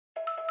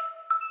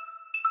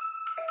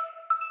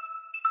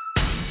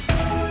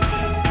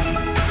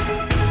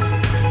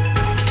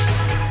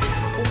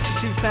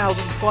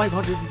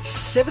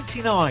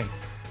22,579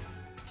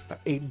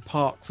 at Eden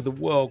Park for the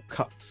World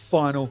Cup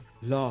final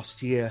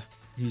last year.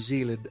 New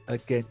Zealand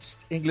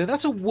against England.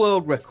 That's a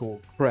world record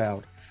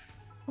crowd.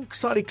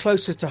 Slightly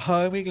closer to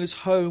home, England's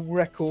home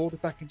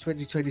record back in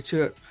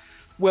 2022 at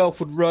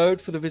Welford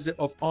Road for the visit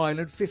of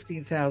Ireland,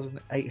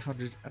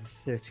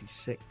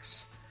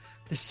 15,836.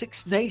 The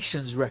Six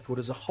Nations record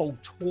as a whole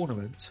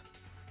tournament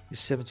is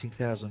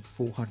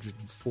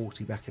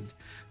 17,440 back in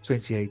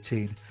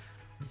 2018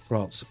 when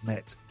France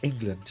met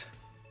England.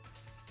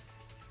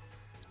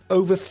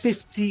 Over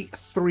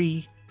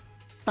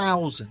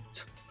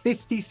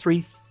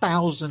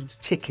 53,000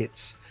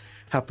 tickets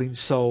have been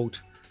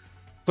sold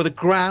for the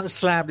Grand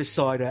Slam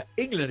decider,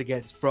 England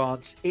against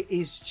France. It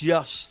is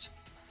just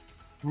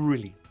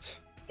brilliant.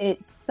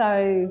 It's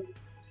so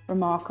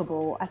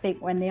remarkable. I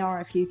think when the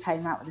RFU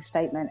came out with a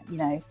statement,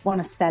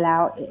 want to sell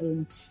out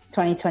in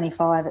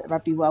 2025 at the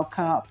Rugby World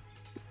Cup,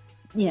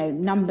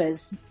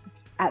 numbers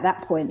at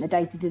that point, the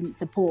data didn't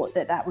support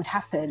that would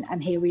happen.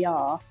 And here we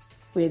are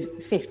with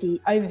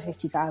over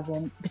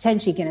 50,000,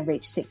 potentially going to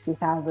reach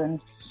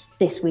 60,000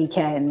 this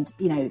weekend.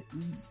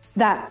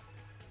 That's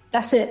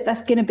it.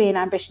 That's going to be an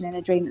ambition and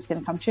a dream that's going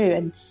to come true.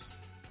 And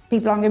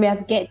people aren't going to be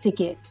able to get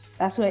tickets.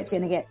 That's where it's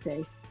going to get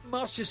to.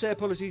 Must just say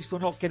apologies for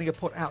not getting a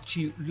pod out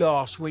to you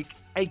last week.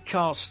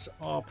 Acast,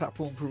 our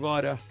platform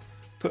provider,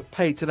 put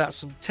paid to that.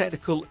 Some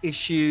technical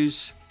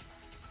issues.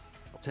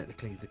 Not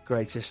technically the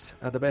greatest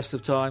at the best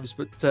of times,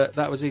 but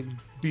that was even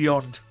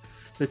beyond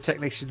the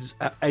technicians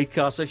at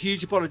Acast. So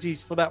huge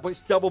apologies for that. But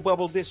it's double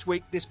bubble this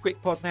week. This quick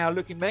pod now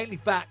looking mainly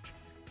back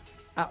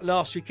at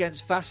last weekend's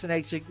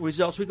fascinating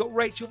results. We've got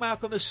Rachel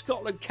Malcolm, the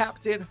Scotland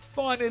captain.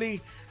 Finally,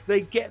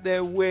 they get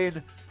their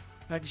win,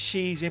 and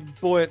she's in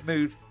buoyant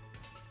mood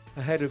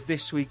ahead of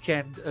this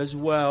weekend as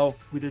well,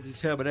 with a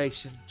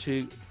determination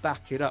to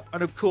back it up.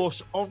 And of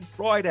course, on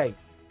Friday,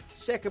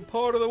 second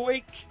part of the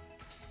week,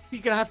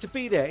 you're going to have to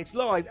be there. It's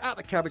live at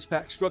the Cabbage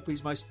Patch,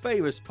 rugby's most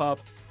famous pub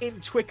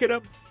in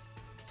Twickenham,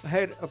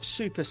 ahead of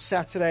Super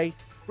Saturday.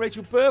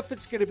 Rachel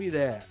Burford's going to be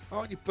there,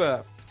 aren't you,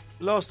 Burf?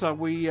 Last time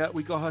we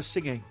got her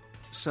singing.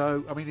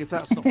 So, I mean, if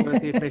that's not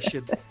worth the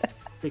admission,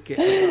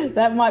 ticket.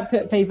 That might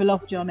put people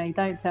off, Johnny.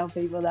 Don't tell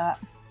people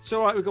that. It's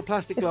all right. We've got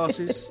plastic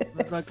glasses.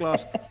 No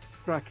glass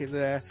crack in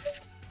there.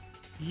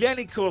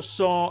 Lenny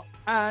Corson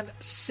and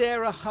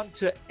Sarah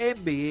Hunter,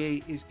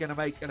 MBE, is going to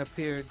make an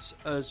appearance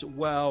as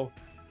well.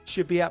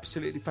 Should be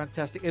absolutely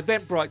fantastic.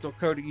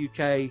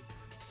 Eventbrite.co.uk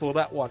for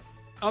that one.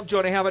 I'm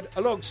Johnny Hammond,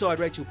 alongside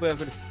Rachel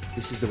Burford.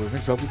 This is the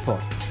Women's Rugby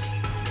Pod.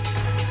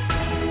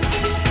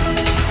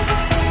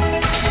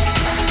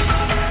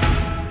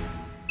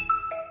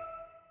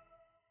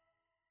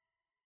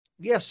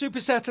 Yeah, Super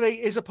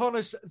Saturday is upon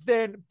us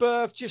then,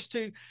 Berth. Just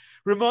to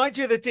remind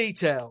you of the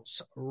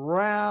details.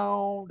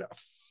 Round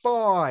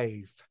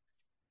 5.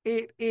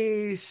 It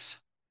is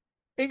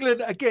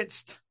England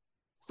against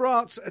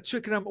France at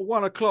Twickenham at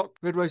 1 o'clock.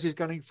 Red Roses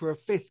gunning for a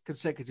 5th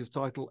consecutive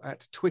title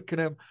at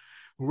Twickenham.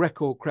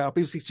 Record crowd.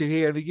 BBC 2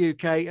 here in the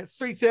UK. At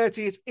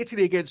 3:30, it's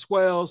Italy against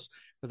Wales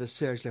at the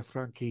Serge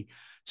Lafranchi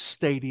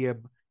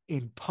Stadium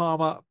in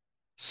Parma.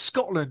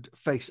 Scotland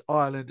face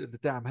Ireland at the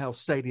Damhell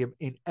Stadium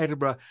in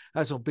Edinburgh,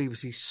 as on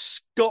BBC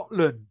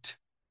Scotland.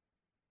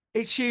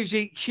 It's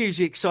hugely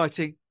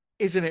exciting,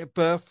 isn't it,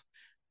 Berth?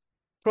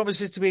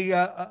 Promises to be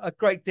a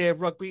great day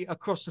of rugby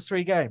across the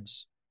 3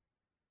 games.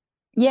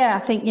 Yeah, I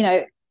think,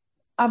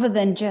 other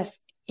than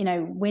just,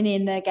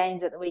 winning their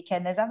games at the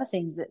weekend, there's other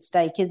things at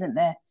stake, isn't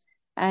there?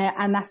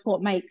 And that's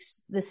what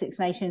makes the Six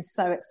Nations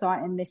so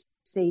exciting this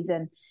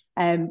season.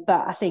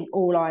 But I think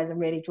all eyes are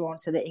really drawn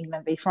to the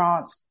England v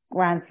France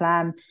Grand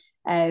Slam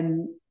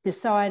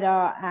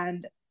decider,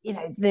 and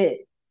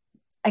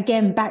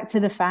again back to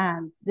the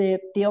fans.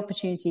 The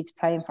opportunity to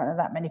play in front of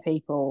that many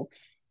people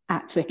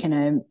at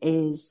Twickenham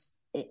it's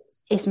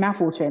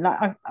mouthwatering.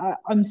 Like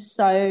I'm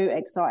so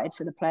excited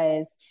for the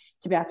players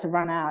to be able to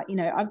run out.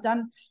 I've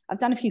done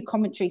a few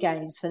commentary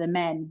games for the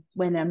men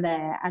when I'm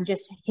there, and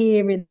just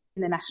hearing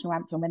the national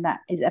anthem when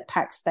that is a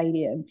packed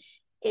stadium,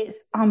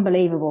 it's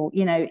unbelievable.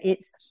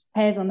 It's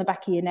hairs on the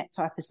back of your neck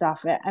type of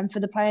stuff. And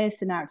for the players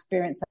to now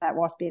experience that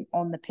whilst being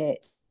on the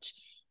pitch,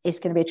 it's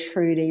going to be a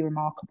truly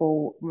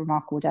remarkable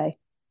day.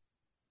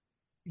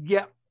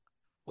 Yeah.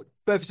 What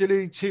Bev is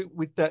alluding to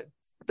with the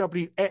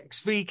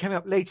WXV coming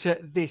up later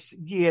this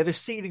year, the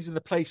seedings and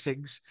the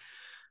placings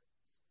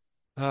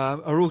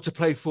are all to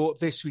play for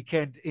this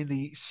weekend in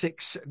the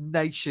Six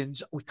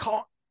Nations. We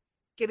can't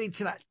get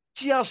into that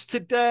just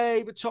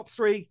today, but top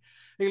 3,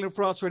 England and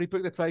France already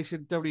booked their place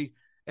in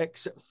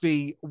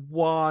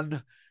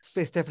WXV1.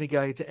 5th definitely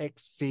going to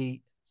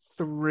XV3.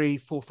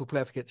 4th will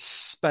play off against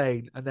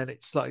Spain, and then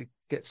it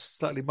gets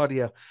slightly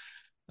muddier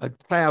and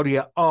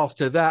cloudier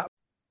after that.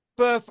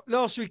 Berth,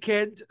 last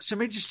weekend,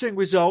 some interesting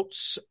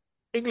results.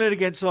 England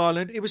against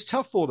Ireland. It was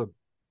tough for them.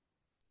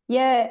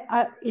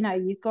 Yeah,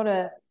 you've got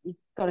to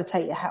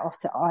take your hat off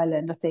to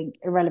Ireland. I think,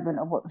 irrelevant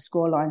of what the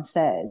scoreline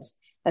says,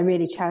 they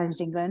really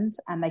challenged England,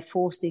 and they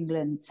forced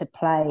England to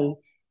play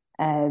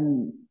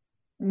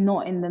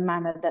not in the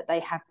manner that they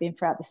have been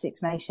throughout the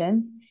Six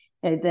Nations.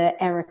 The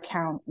error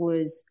count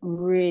was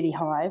really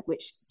high,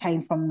 which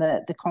came from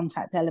the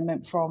contact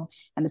element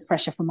and the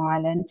pressure from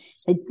Ireland.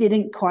 They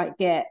didn't quite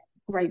get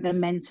great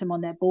momentum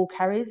on their ball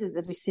carriers,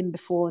 as we've seen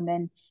before, and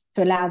then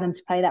to allow them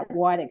to play that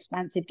wide,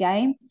 expansive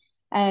game.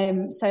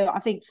 So I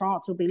think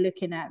France will be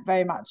looking at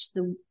very much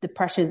the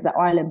pressures that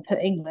Ireland put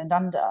England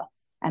under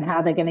and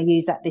how they're going to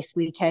use that this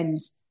weekend.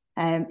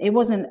 It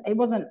wasn't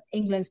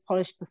England's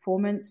polished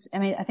performance. I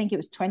mean, I think it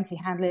was 20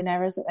 handling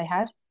errors that they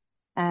had,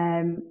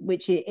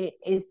 which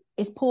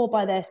is poor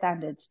by their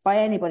standards, by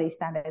anybody's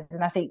standards.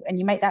 And I think when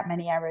you make that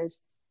many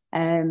errors,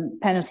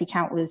 penalty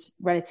count was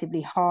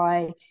relatively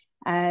high,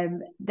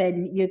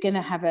 then you're going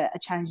to have a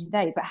challenging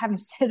day. But having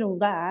said all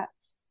that,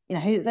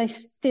 they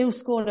still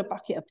scored a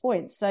bucket of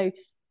points. So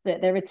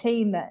they're a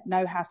team that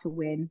know how to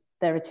win.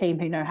 They're a team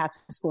who know how to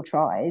score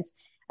tries.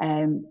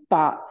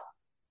 But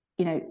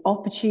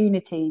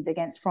opportunities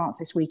against France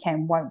this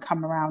weekend won't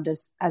come around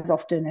as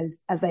often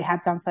as they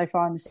have done so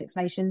far in the Six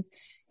Nations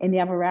in the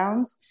other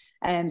rounds.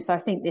 So I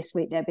think this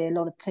week there'll be a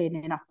lot of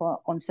cleaning up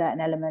on certain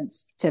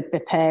elements to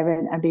prepare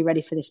and be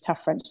ready for this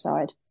tough French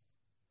side.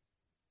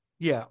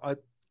 Yeah, I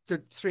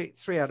did 3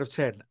 out of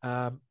 10.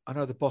 I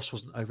know the boss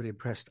wasn't overly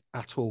impressed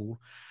at all,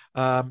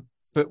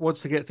 but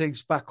wants to get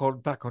things back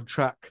on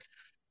track.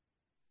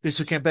 This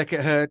weekend,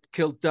 Beckett, Hurd,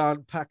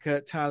 Kildunn,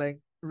 Packer,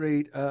 Talling,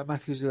 Reid,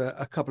 Matthews,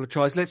 a couple of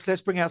tries.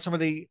 Let's bring out some of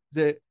the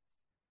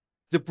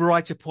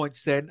brighter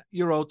points then.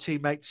 Your old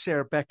teammate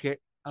Sarah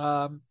Beckett,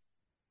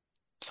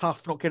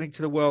 tough not getting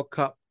to the World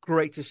Cup.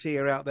 Great to see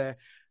her out there.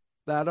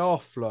 That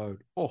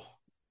offload,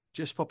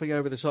 just popping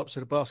over the top to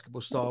the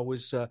basketball star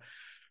was a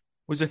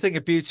thing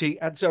of beauty.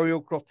 And Zoe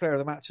Allcroft, player of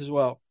the match as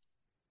well.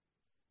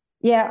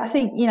 Yeah, I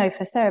think,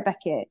 for Sarah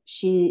Beckett,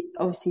 she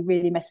obviously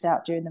really missed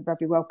out during the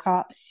Rugby World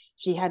Cup.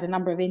 She had a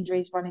number of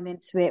injuries running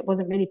into it,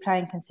 wasn't really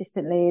playing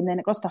consistently. And then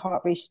at Gloucester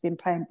Hartbury, she's been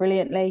playing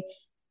brilliantly.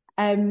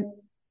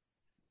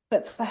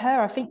 But for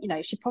her, I think,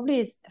 she probably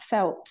has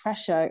felt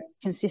pressure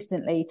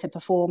consistently to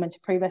perform and to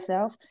prove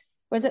herself.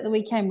 Whereas at the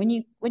weekend, when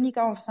you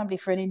go on for somebody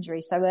for an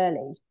injury so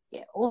early,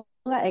 all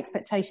that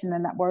expectation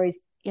and that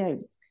worries,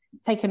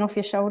 taken off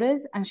your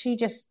shoulders. And she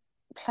just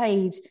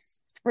played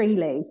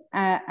freely,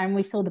 and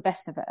we saw the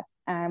best of her,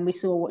 and we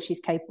saw what she's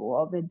capable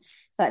of. And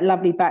that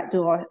lovely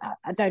backdoor,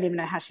 I don't even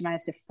know how she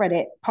managed to thread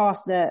it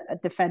past a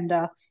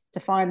defender to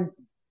find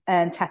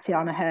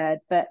Tatiana Hurd.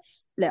 But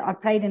look, I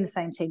played in the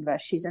same team with her.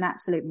 She's an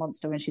absolute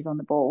monster when she's on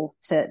the ball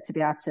to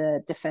be able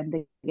to defend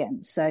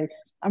against. So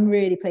I'm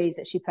really pleased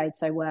that she played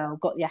so well,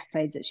 got the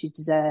accolades that she's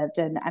deserved,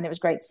 and it was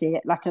great to see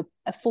it, like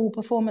a full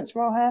performance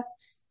for her.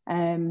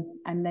 And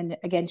then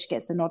again, she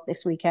gets the nod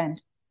this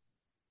weekend.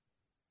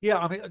 Yeah,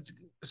 I mean,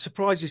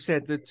 surprised you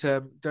said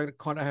that. Don't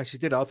quite know how she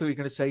did it. I thought you were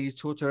going to say you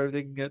taught her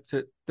everything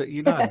that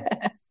you know.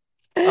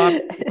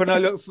 But no,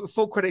 look,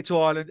 full credit to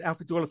Ireland.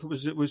 Alfie Doyle, I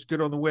thought was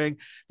good on the wing.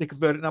 They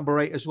converted number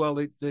 8 as well.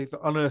 They've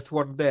unearthed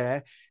one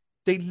there.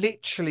 They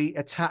literally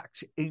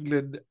attacked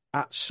England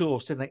at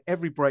source, didn't they?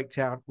 Every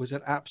breakdown was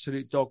an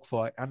absolute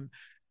dogfight and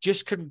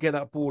just couldn't get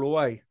that ball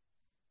away.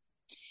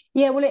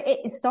 Yeah, well,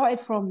 it started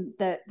from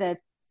the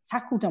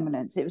tackle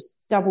dominance. It was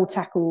double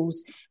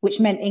tackles, which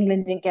meant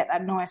England didn't get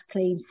that nice,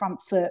 clean front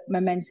foot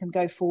momentum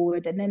go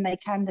forward, and then they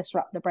can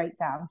disrupt the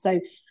breakdown. So,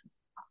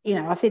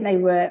 I think they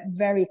were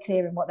very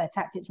clear in what their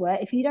tactics were.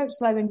 If you don't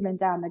slow England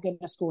down, they're going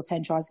to score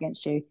 10 tries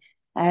against you.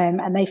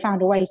 And they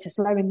found a way to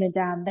slow England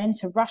down, then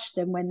to rush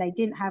them when they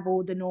didn't have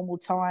all the normal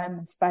time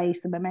and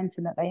space and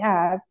momentum that they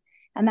have.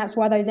 And that's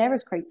why those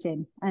errors creeped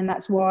in. And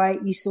that's why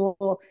you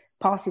saw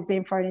passes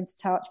being thrown into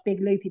touch, big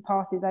loopy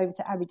passes over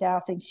to Abby Dow. I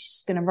think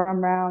she's going to run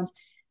round.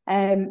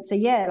 So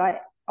yeah, like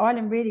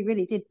Ireland really,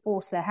 really did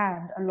force their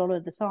hand a lot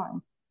of the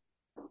time.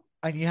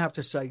 And you have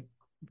to say,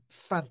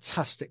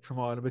 fantastic from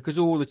Ireland, because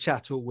all the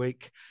chat all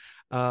week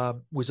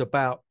was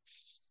about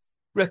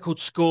record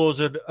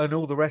scores and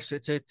all the rest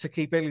of it to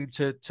keep England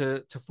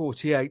to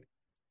 48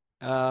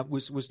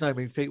 was no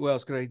mean feat.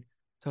 Wales going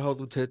to hold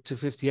them to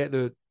 58,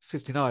 the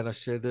 59, I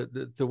said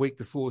the week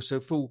before.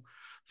 So full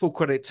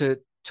credit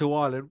to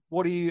Ireland.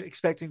 What are you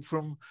expecting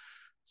from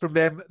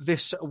them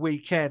this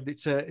weekend?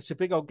 It's a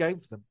big old game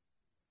for them.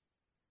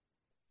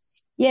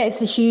 Yeah,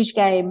 it's a huge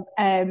game,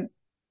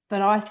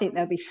 but I think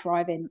they'll be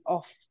thriving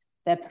off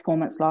their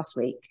performance last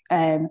week.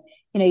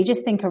 You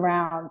just think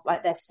around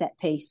like their set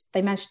piece.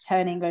 They managed to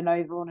turn England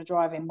over on a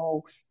driving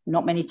maul.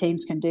 Not many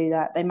teams can do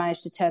that. They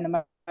managed to turn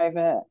them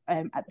over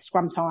at the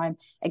scrum time.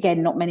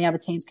 Again, not many other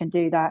teams can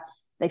do that.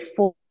 They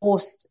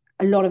forced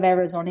a lot of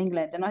errors on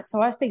England. And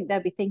so I think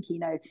they'll be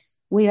thinking,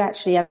 we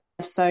actually have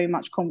so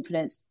much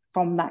confidence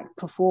from that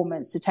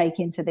performance to take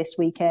into this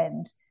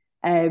weekend.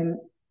 And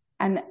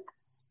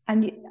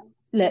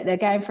look, they're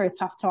going through a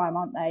tough time,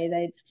 aren't they?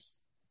 They've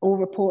all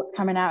reports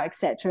coming out,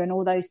 etc., and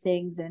all those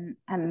things, and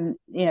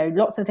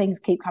lots of things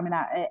keep coming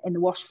out in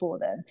the wash for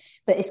them.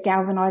 But it's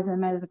galvanising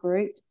them as a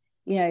group.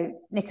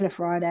 Nicola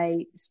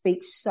Friday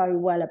speaks so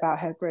well about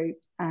her group.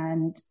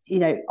 And,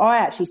 I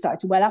actually started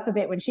to well up a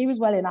bit when she was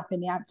welling up in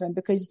the anthem,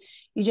 because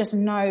you just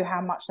know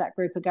how much that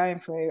group are going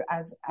through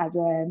as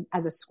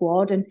a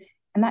squad. And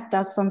that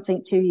does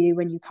something to you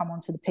when you come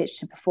onto the pitch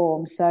to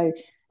perform. So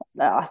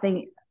I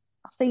think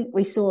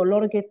we saw a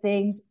lot of good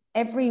things.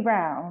 Every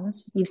round,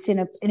 you've seen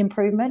an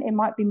improvement. It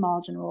might be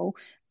marginal,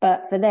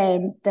 but for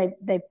them,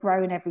 they've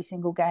grown every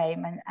single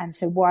game, and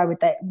so why would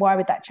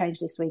that change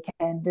this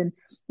weekend? And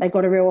they've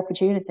got a real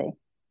opportunity.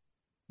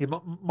 Yeah,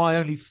 my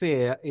only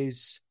fear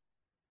is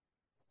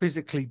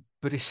physically,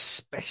 but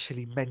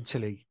especially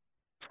mentally,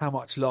 how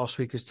much last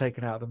week has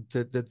taken out of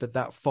them.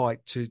 That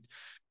fight to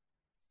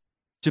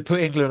put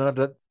England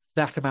under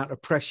that amount of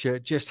pressure,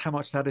 just how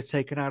much that has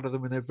taken out of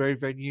them, and they're very,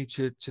 very new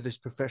to this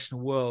professional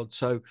world.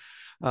 So,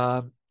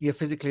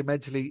 physically and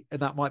mentally,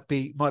 and that might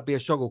be a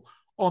struggle.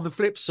 On the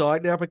flip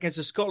side, they're up against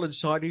the Scotland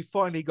side, who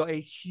finally got a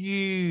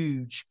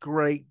huge,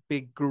 great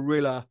big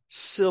gorilla,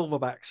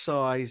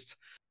 silverback-sized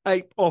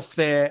ape off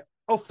their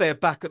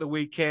back at the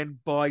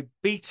weekend by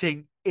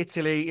beating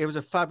Italy. It was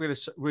a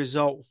fabulous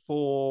result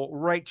for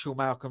Rachel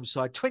Malcolm's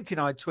side,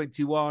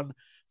 29-21.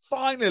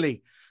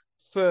 Finally,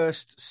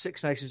 first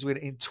Six Nations win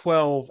in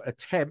 12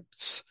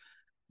 attempts.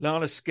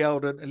 Lana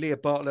Skeldon and Leah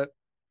Bartlett,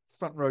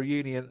 front row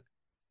union,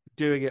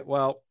 doing it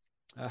well,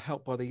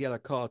 helped by the yellow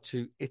card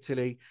to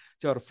Italy.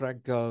 Giada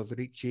Franco,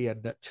 Vinici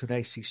and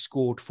Tunasi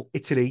scored for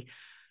Italy.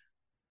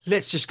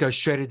 Let's just go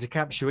straight into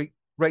camp, shall we?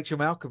 Rachel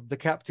Malcolm, the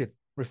captain,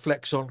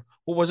 reflects on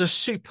what was a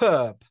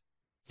superb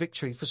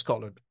victory for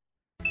Scotland.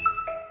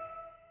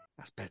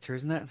 That's better,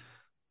 isn't it?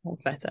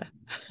 That's better.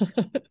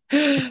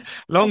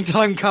 Long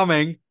time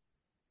coming.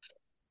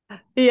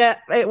 Yeah,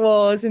 it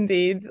was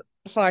indeed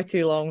far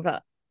too long,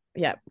 but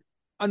yeah.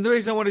 And the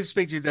reason I wanted to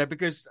speak to you there,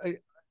 because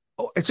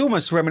it's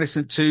almost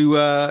reminiscent to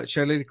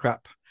Charlene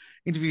Crap.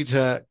 Interviewed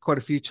her quite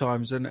a few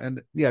times,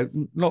 and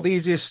not the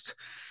easiest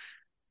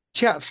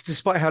chats,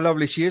 despite how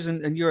lovely she is,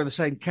 and you're in the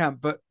same camp.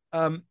 But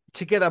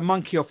to get that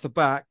monkey off the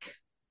back,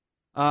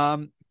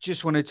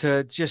 just wanted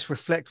to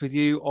reflect with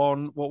you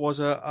on what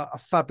was a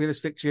fabulous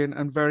victory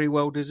and very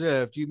well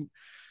deserved.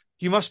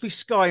 You must be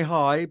sky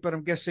high, but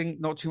I'm guessing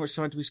not too much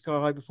time to be sky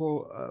high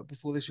before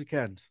this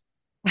weekend.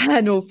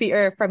 No, feet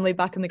are firmly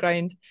back on the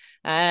ground.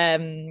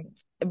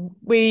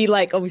 We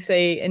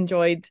obviously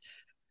enjoyed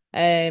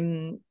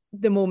the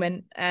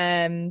moment,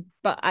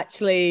 but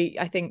actually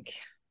I think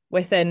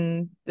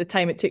within the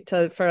time it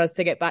took for us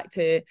to get back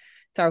to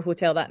our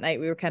hotel that night,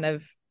 we were kind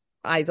of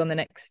eyes on the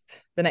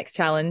next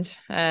challenge.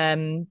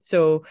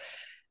 So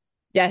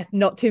yeah,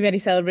 not too many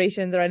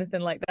celebrations or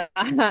anything like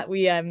that.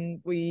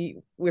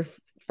 We're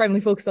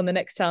firmly focused on the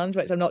next challenge,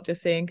 which I'm not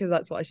just saying because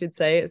that's what I should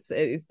say.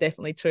 It's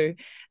definitely true.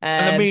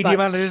 And the media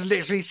manager's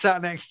literally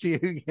sat next to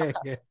you.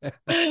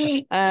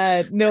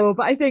 Yeah. No,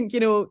 but I think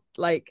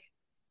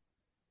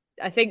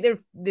I think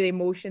the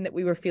emotion that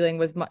we were feeling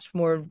was much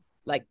more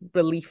like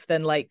relief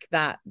than like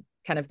that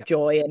kind of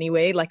joy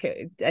anyway.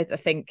 I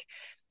think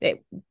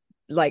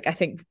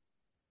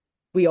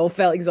we all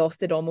felt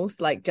exhausted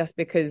almost, like just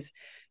because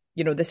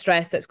the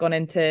stress that's gone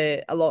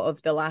into a lot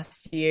of the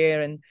last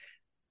year and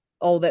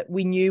all that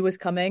we knew was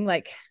coming.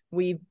 Like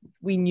we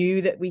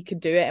knew that we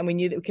could do it, and we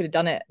knew that we could have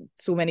done it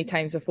so many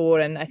times before.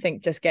 And I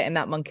think just getting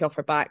that monkey off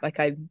her back, like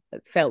I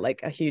felt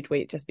like a huge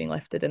weight just being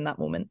lifted in that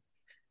moment.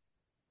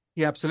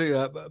 Yeah,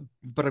 absolutely.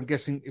 But I'm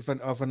guessing if I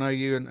know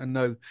you and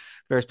know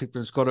various people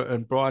in Scotland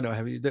and Brian or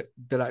have you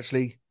that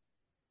actually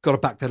got to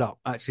back that up.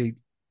 Actually,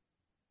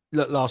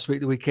 last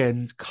week, the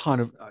weekend, kind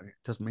of, it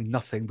doesn't mean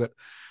nothing, but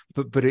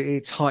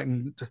it's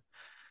heightened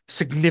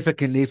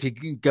significantly if you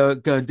can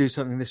go and do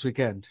something this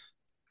weekend.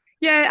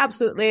 Yeah,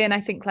 absolutely. And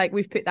I think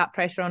we've put that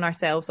pressure on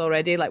ourselves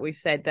already. Like we've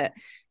said that,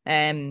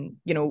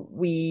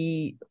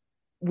 we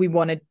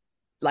want to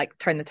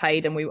turn the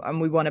tide, and we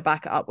want to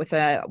back it up with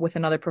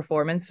another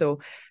performance. So,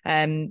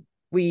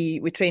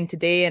 we trained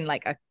today, and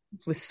I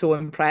was so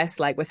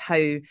impressed with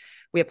how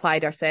we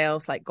applied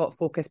ourselves, got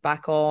focused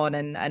back on,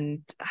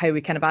 and how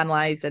we kind of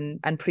analysed and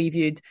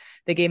previewed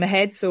the game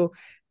ahead. So,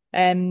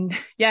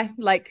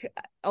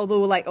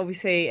 although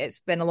obviously it's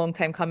been a long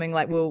time coming,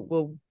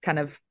 we'll kind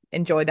of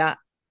enjoy that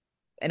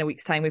in a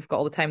week's time. We've got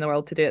all the time in the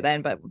world to do it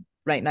then, but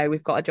right now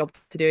we've got a job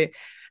to do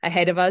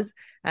ahead of us.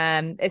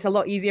 It's a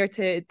lot easier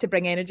to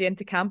bring energy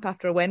into camp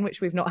after a win,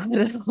 which we've not had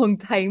in a long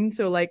time.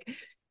 So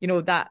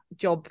that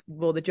job,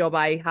 the job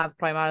I have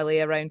primarily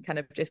around kind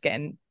of just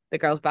getting the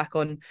girls back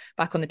on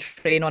the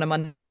train on a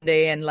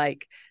Monday, and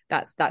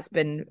that's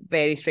been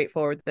very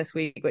straightforward this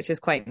week, which is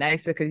quite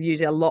nice, because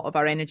usually a lot of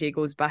our energy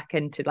goes back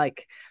into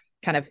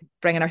kind of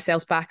bringing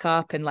ourselves back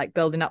up and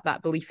building up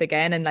that belief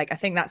again. And I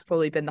think that's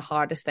probably been the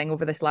hardest thing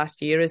over this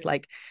last year, is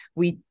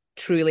we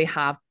truly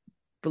have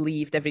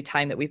believed every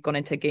time that we've gone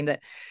into a game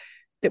that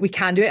we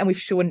can do it, and we've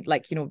shown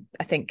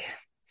I think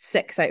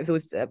 6 out of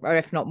those, or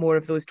if not more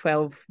of those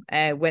 12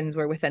 wins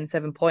were within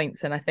 7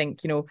 points. And I think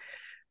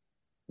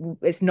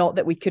it's not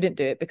that we couldn't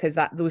do it, because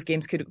those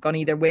games could have gone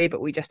either way, but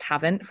we just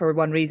haven't for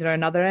one reason or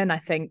another. And I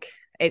think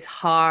it's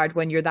hard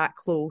when you're that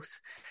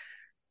close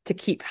to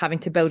keep having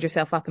to build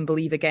yourself up and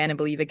believe again and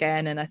believe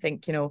again. And I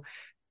think,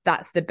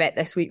 that's the bit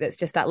this week that's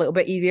just that little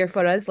bit easier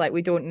for us. Like,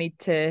 we don't need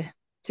to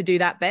do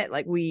that bit.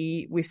 Like,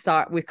 we've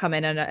come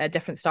in at a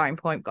different starting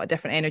point, got a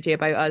different energy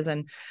about us,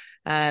 and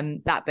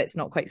that bit's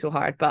not quite so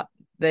hard. But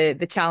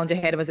the challenge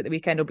ahead of us at the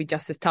weekend will be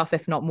just as tough,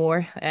 if not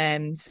more.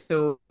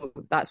 So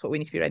that's what we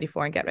need to be ready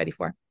for and get ready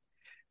for.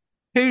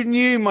 Who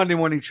knew Monday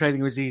morning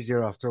training was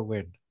easier after a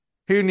win?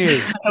 Who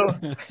knew?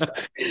 I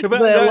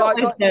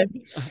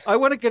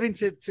want to get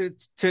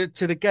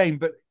into the game,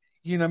 but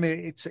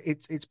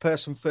it's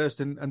person first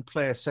and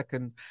player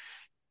second.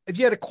 Have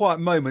you had a quiet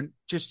moment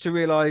just to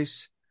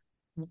realise,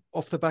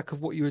 off the back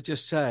of what you were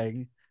just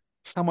saying,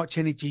 how much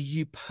energy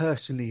you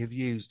personally have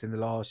used in the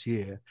last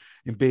year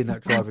in being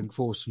that driving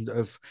force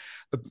of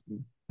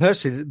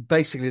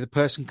basically the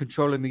person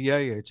controlling the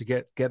yo-yo to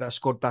get that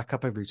squad back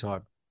up every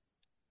time?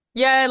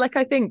 Yeah, like,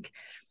 I think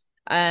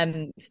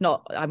I'm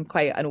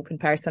quite an open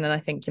person, and I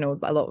think,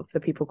 a lot of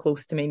the people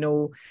close to me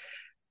know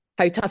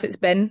how tough it's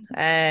been.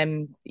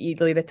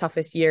 Easily the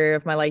toughest year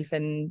of my life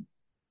in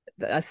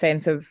a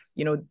sense of,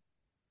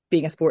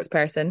 being a sports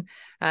person.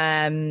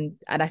 And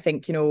I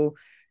think,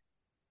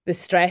 the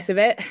stress of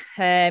it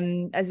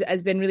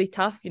has been really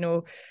tough,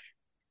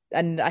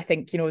 and I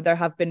think, there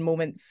have been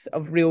moments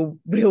of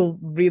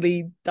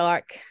really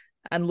dark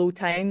and low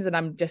times, and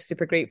I'm just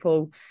super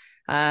grateful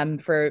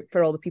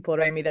for all the people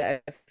around me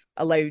that have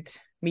allowed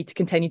me to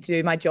continue to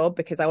do my job,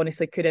 because I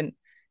honestly couldn't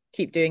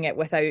keep doing it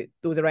without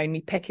those around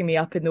me picking me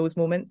up in those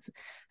moments.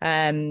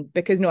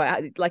 Because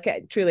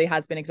it truly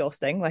has been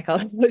exhausting. Like,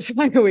 I'll not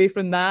shy away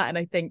from that. And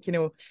I think,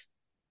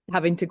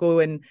 having to go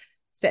and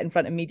sit in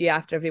front of media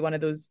after every one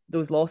of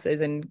those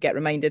losses and get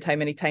reminded how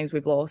many times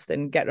we've lost,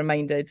 and get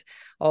reminded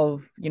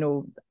of,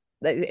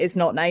 it's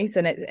not nice,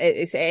 and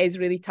it is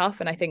really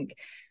tough. And I think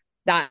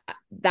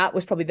that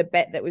was probably the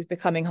bit that was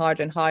becoming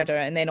harder and harder.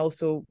 And then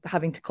also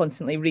having to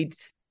constantly read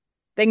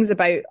things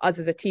about us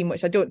as a team,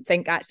 which I don't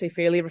think actually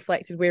fairly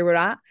reflected where we're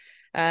at.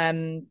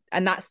 And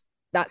that's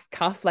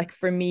tough, like,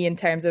 for me, in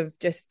terms of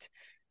just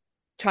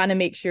trying to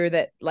make sure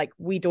that, like,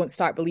 we don't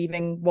start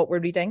believing what we're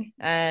reading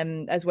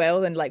as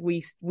well. And like,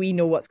 we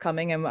know what's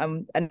coming,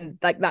 and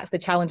like, that's the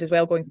challenge as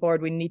well going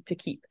forward. We need to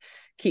keep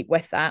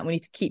with that. We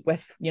need to keep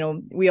with,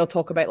 we all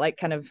talk about, like,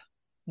 kind of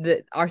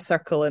our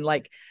circle, and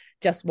like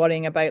just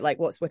worrying about, like,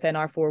 what's within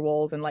our four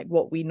walls, and like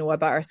what we know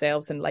about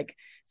ourselves, and like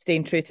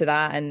staying true to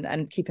that,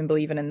 and keeping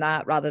believing in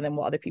that rather than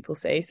what other people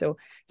say. So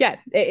yeah,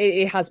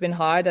 it has been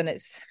hard, and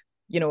it's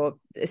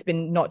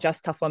been not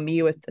just tough on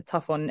me,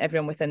 tough on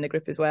everyone within the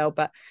group as well.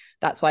 But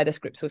that's why this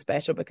group's so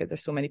special, because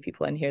there's so many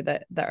people in here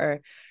that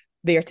are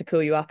there to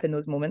pull you up in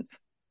those moments.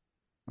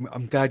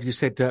 I'm glad you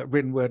said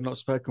written word, not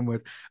spoken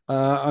word.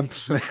 I'm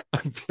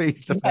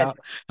pleased about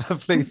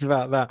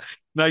that.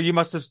 No, you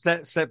must have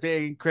stepped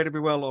it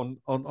incredibly well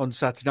on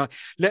Saturday night.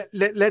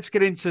 Let's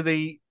get into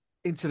the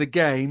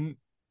game.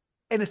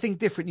 Anything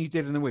different you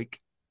did in the week?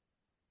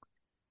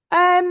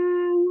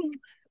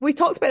 We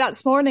talked about that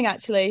this morning,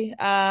 actually.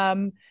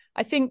 I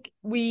think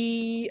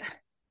we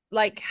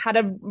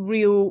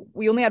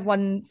we only had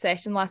one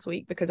session last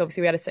week, because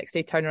obviously we had a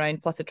 6-day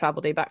turnaround plus a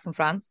travel day back from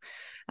France.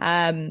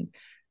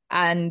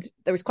 And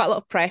there was quite a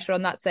lot of pressure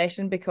on that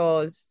session,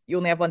 because you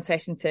only have one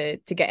session to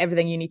get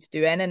everything you need to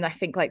do in. And I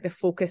think, like, the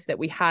focus that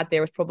we had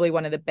there was probably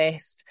one of the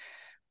best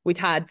we'd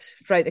had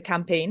throughout the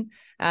campaign.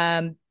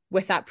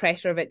 With that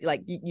pressure of it,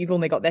 like, you've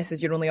only got this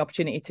as your only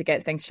opportunity to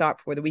get things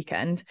sharp for the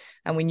weekend.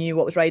 And we knew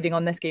what was riding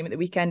on this game at the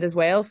weekend as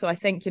well. So I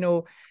think,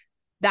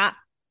 that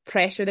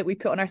pressure that we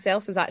put on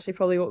ourselves was actually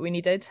probably what we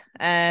needed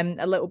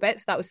a little bit.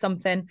 So that was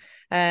something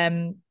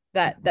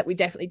that we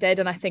definitely did.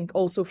 And I think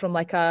also from,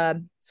 like,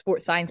 a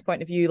sports science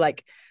point of view,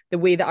 like, the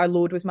way that our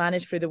load was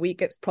managed through the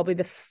week, it's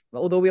probably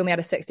although we only had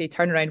a 6-day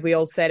turnaround, we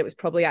all said it was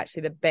probably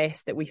actually the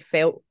best that we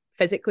felt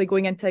physically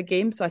going into a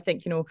game. So I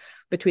think,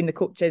 between the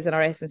coaches and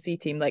our S&C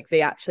team, like,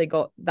 they actually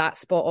got that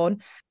spot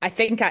on. I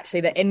think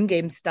actually the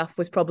in-game stuff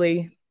was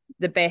probably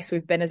the best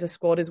we've been as a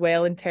squad as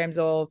well, in terms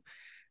of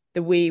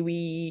the way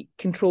we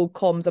control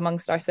comms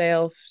amongst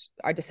ourselves,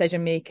 our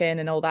decision making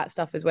and all that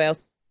stuff as well.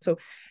 So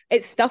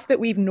it's stuff that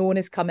we've known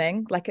is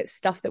coming. Like, it's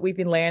stuff that we've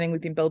been learning,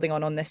 we've been building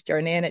on this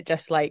journey. And it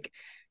just, like,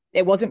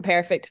 it wasn't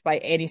perfect by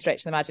any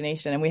stretch of the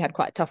imagination. And we had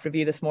quite a tough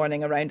review this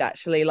morning around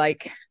actually,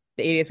 like,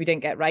 the areas we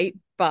didn't get right.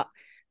 But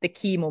the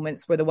key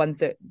moments were the ones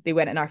that they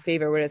went in our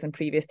favour, whereas in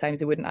previous times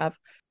they wouldn't have.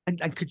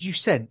 And could you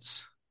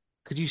sense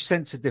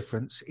a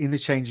difference in the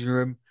changing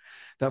room?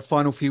 That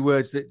final few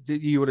words that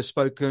you would have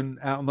spoken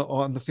out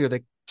on the field,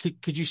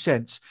 could you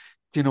sense,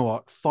 do you know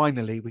what?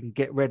 Finally, we can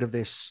get rid of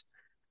this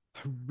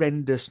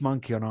horrendous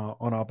monkey on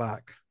our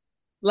back.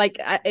 Like,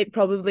 it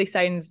probably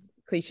sounds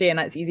cliche, and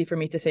it's easy for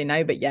me to say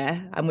now, but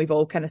yeah, and we've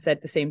all kind of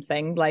said the same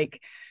thing.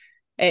 Like,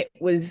 it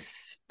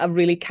was a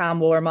really calm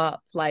warm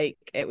up. Like,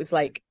 it was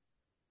like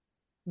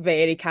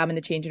very calm in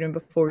the changing room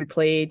before we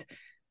played,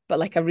 but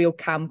like a real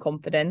calm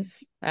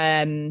confidence.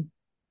 And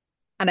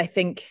I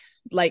think,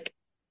 like,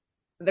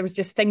 there was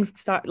just things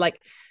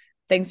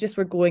just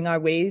were going our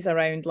ways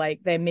around,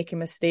 like, them making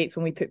mistakes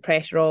when we put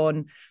pressure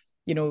on,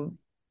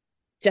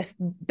 just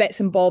bits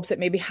and bobs that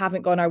maybe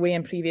haven't gone our way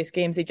in previous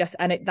games.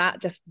 That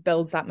just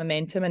builds that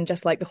momentum. And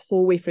just like the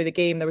whole way through the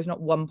game, there was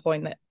not one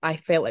point that I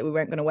felt like we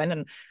weren't going to win.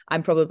 And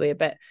I'm probably a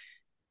bit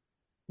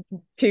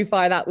too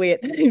far that way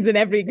at times in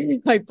every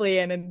game I play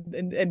in,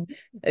 and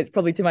it's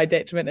probably to my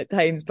detriment at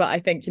times. But I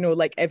think,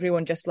 like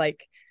everyone just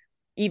like,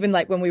 even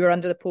like when we were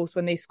under the post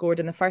when they scored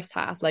in the first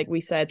half, like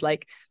we said,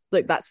 like,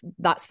 look,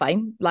 that's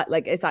fine.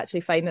 Like it's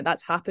actually fine that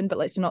that's happened, but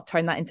let's not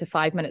turn that into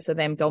 5 minutes of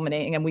them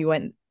dominating. And we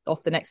went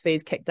off the next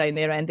phase, kicked down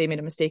their end, they made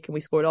a mistake and we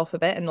scored off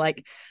of it. And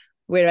like,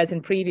 whereas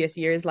in previous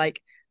years,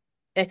 like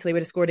Italy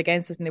would have scored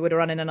against us and they would have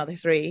run in another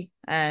 3,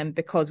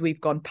 because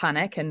we've gone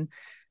panic.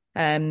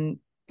 And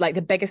like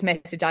the biggest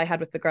message I had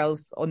with the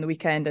girls on the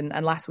weekend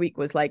and last week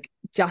was like,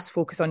 just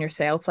focus on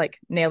yourself. Like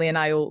Nelly and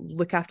I will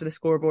look after the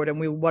scoreboard and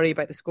we'll worry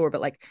about the score,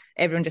 but like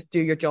everyone just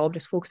do your job,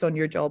 just focus on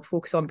your job,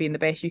 focus on being the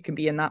best you can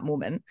be in that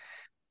moment.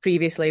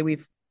 Previously,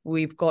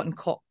 we've gotten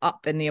caught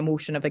up in the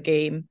emotion of a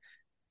game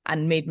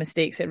and made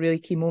mistakes at really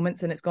key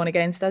moments and it's gone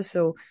against us.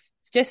 So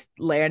it's just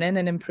learning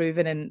and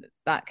improving in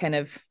that kind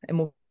of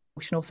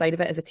emotional side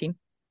of it as a team.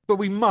 But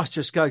we must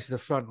just go to the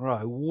front row.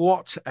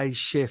 What a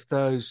shift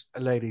those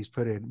ladies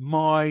put in.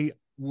 My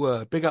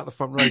word. Big up the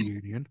front row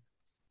union.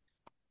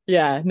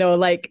 Yeah, no,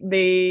 like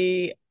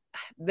the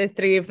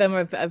 3 of them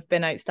have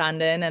been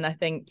outstanding. And I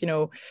think,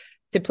 to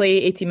play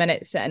 80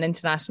 minutes at an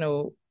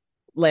international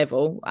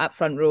level at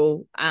front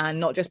row and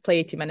not just play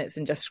 80 minutes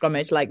and just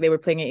scrummage, like they were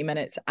playing 80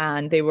 minutes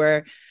and they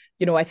were,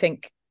 I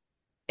think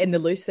in the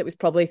loose, it was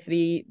probably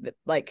 3,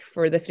 like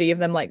for the 3 of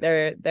them, like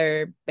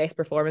their best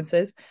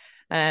performances.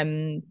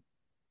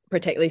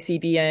 Particularly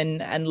CB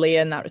and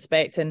Leah in that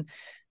respect. And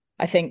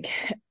I think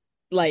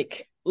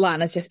like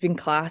Lana's just been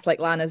class. Like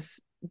Lana's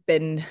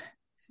been,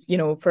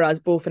 for us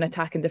both in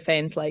attack and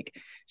defence, like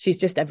she's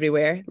just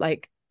everywhere.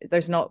 Like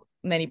there's not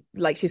many,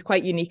 like she's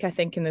quite unique, I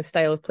think, in the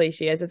style of play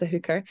she is as a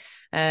hooker.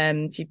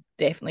 She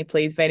definitely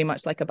plays very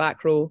much like a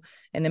back row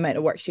in the amount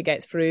of work she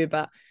gets through.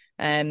 But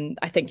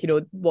I think,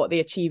 what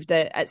they achieved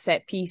at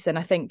set piece. And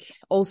I think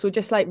also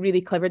just like really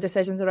clever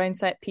decisions around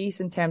set piece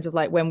in terms of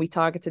like when we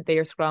targeted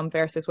their scrum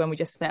versus when we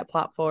just set a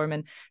platform,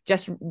 and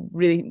just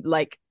really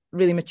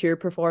mature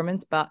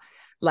performance. But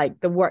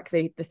like the work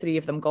the 3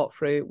 of them got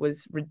through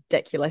was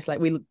ridiculous. Like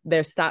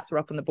their stats were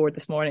up on the board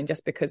this morning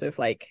just because of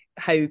like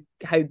how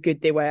good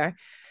they were.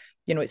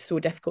 It's so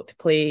difficult to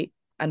play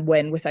and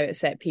win without a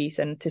set piece,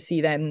 and to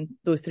see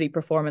those 3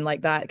 performing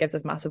like that, it gives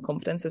us massive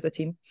confidence as a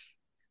team.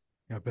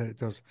 I bet it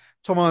does.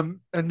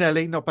 Tom and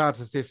Nelly, not bad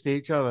for 50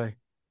 each, are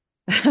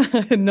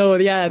they? No,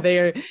 yeah,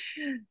 they're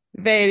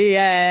very,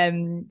 I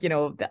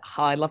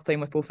love playing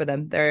with both of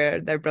them.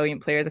 They're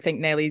brilliant players. I think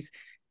Nelly's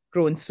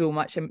grown so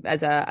much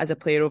as a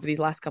player over these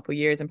last couple of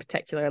years, in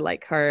particular,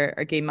 like her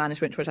game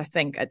management, which I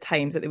think at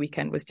times at the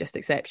weekend was just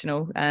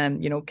exceptional.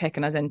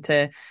 Kicking us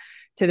into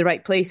the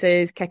right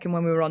places, kicking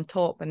when we were on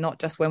top and not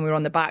just when we were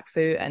on the back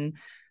foot. And,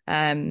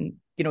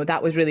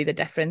 that was really the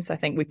difference. I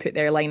think we put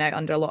their line out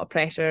under a lot of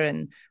pressure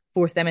and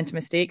force them into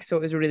mistakes. So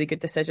it was a really good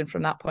decision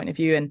from that point of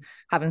view. And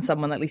having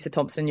someone like Lisa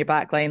Thompson in your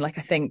back line, like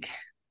I think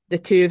the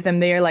 2 of them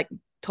there, like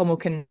Tomo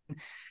can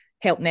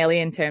help Nelly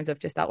in terms of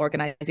just that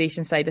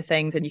organisation side of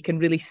things. And you can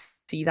really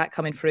see that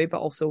coming through,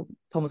 but also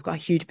Tomo's got a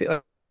huge boot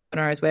on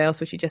her as well.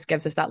 So she just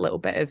gives us that little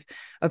bit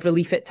of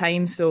relief at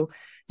times. So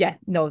yeah,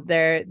 no,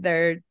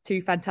 they're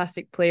 2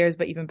 fantastic players,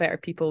 but even better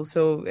people.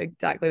 So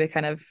exactly the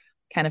kind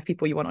of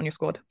people you want on your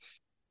squad.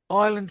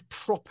 Ireland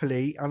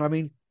properly, and I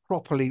mean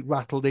properly,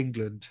 rattled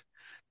England.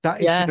 That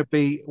is going to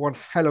be one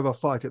hell of a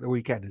fight at the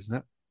weekend, isn't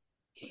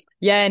it?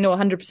 Yeah, no,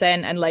 100%.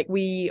 And like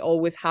we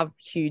always have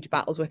huge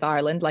battles with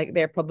Ireland. Like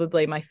they're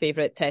probably my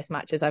favourite test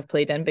matches I've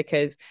played in,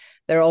 because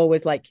they're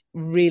always like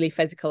really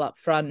physical up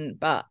front,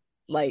 but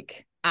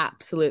like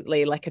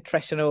absolutely like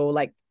attritional,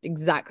 like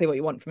exactly what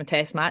you want from a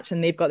test match.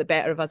 And they've got the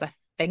better of us, I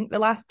think, the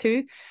last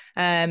 2.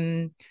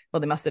 Well,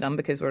 they must have done,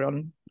 because we're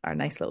on our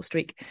nice little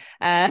streak.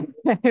 So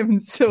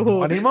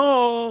not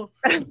anymore.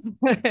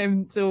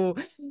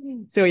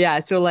 So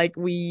yeah, so like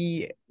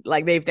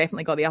they've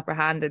definitely got the upper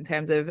hand in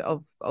terms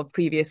of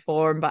previous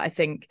form, but I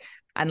think,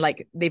 and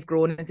like they've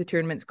grown as the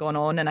tournament's gone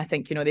on, and I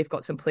think they've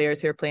got some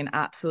players who are playing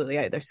absolutely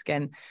out of their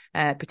skin,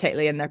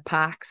 particularly in their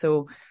pack.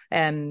 So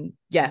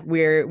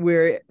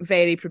we're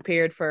very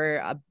prepared for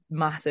a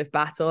massive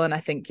battle, and I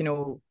think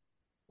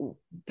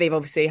they've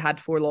obviously had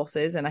 4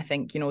 losses, and I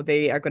think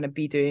they're going to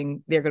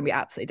be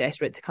absolutely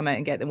desperate to come out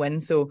and get the win.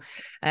 So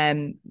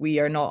we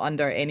are not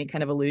under any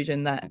kind of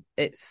illusion that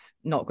it's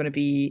not going to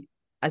be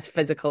as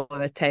physical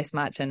in a test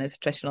match and as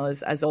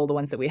attritional as all the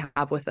ones that we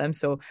have with them.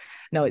 So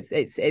no,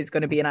 it's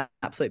going to be an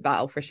absolute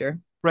battle for sure.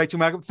 Rachel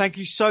Malcolm, thank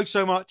you so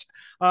much.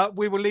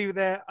 We will leave it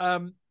there.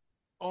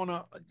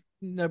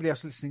 Nobody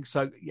else listening,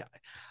 so yeah,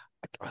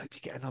 I hope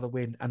you get another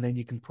win, and then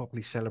you can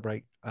properly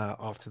celebrate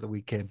after the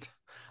weekend.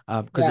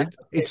 Because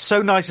it's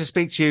so nice to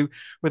speak to you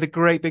with a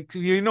great big.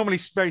 You're normally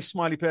a very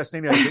smiley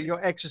person anyway, but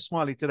you're extra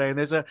smiley today, and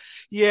there's a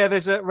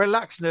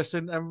relaxedness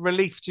and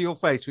relief to your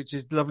face, which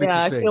is lovely to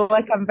see. I feel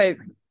like I'm about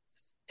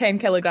 10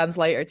 kilograms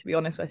lighter, to be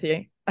honest with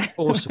you.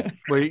 Awesome.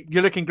 Well,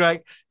 you're looking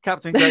great,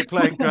 captain great,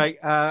 playing great,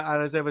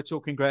 and as ever,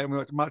 talking great,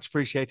 and much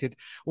appreciated.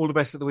 All the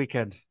best at the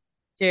weekend.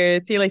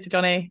 Cheers. See you later,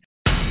 Johnny.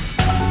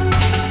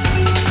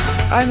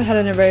 I'm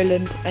Helena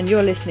Rowland, and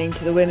you're listening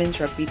to the Women's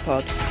Rugby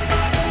Pod.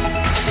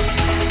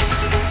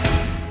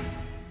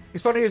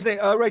 It's funny, isn't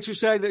it? Rachel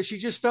saying that she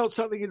just felt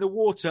something in the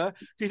water.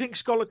 Do you think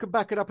Scotland can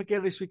back it up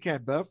again this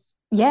weekend, Bev?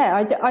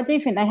 Yeah, I do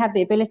think they have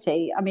the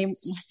ability. I mean,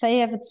 they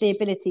have the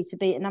ability to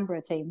beat a number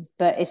of teams,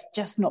 but it's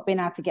just not been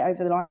able to get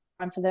over the line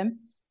for them.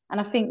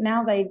 And I think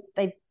now they've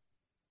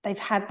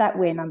had that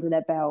win under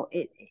their belt.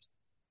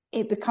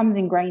 It becomes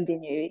ingrained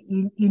in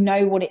you. You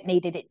know what it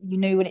needed. You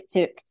knew what it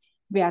took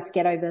to be able to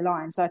get over the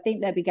line. So I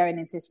think they'll be going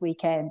into this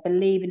weekend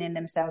believing in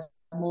themselves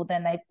more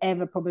than they've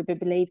ever probably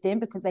believed in,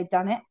 because they've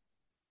done it.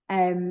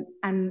 I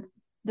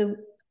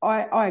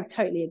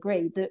totally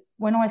agree that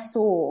when I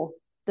saw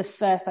the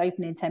first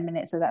opening 10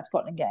 minutes of that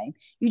Scotland game,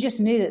 you just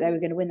knew that they were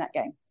going to win that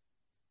game.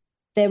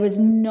 There was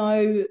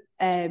no,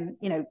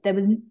 there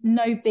was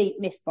no beat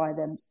missed by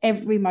them.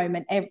 Every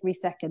moment, every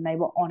second, they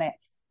were on it.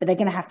 But they're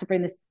going to have to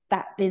bring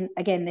that in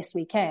again this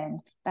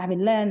weekend. But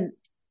having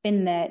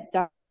been there,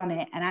 done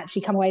it, and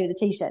actually come away with a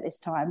t-shirt this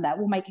time, that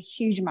will make a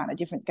huge amount of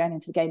difference going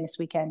into the game this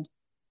weekend.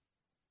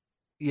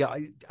 Yeah,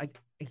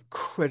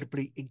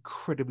 incredibly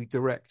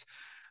direct.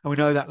 And we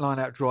know that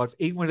line-out drive,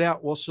 even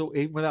without Wassell,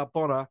 even without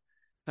Bonner,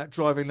 that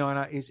driving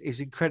line-out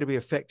is incredibly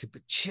effective,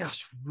 but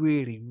just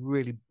really,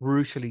 really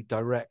brutally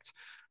direct,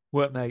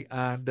 weren't they?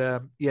 And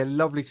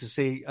lovely to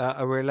see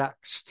a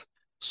relaxed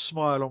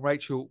smile on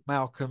Rachel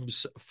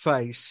Malcolm's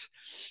face.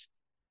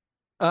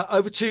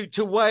 Over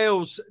to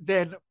Wales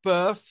then,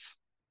 Berth.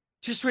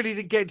 Just really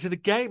didn't get into the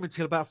game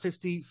until about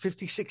 50,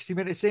 60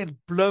 minutes in,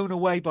 blown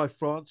away by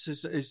France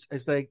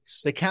as they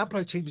can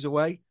blow teams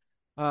away.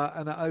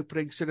 And that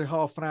opening sort of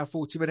half an hour,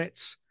 40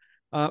 minutes,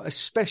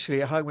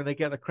 especially at home when they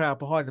get the crowd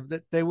behind them,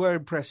 that they were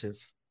impressive.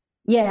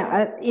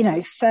 Yeah,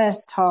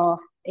 first half,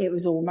 it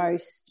was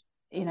almost,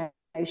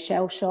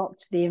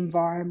 shell-shocked, the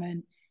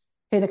environment,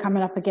 who they're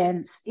coming up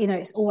against.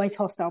 It's always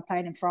hostile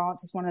playing in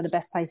France. It's one of the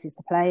best places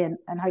to play, and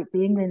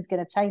hopefully England's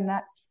going to take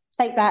that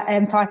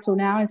title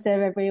now, instead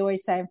of everybody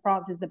always saying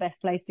France is the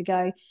best place to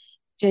go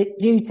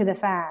due to the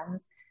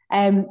fans.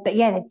 But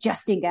yeah, they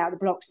just didn't get out of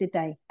the blocks, did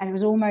they? And it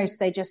was almost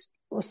they just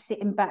were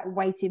sitting back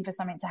waiting for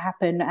something to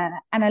happen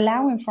and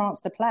allowing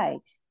France to play.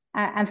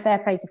 And fair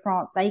play to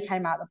France, they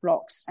came out of the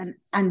blocks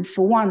and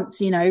for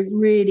once,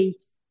 really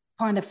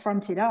kind of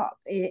fronted up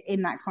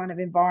in that kind of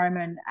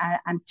environment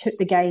and took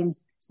the game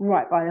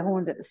right by the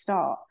horns at the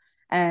start.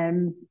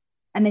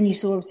 And then you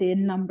saw obviously a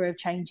number of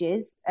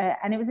changes,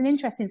 and it was an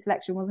interesting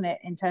selection, wasn't it?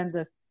 In terms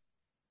of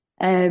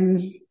a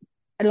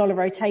lot of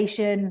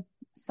rotation,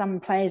 some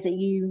players that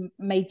you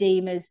may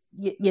deem as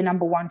your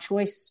number one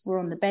choice were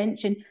on the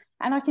bench, and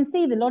I can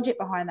see the logic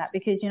behind that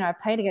because I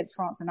played against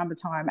France a number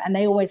of times, and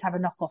they always have a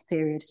knock-off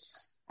period,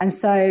 and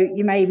so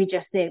you maybe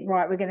just think,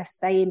 right, we're going to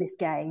stay in this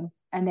game,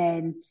 and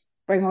then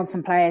bring on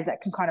some players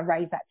that can kind of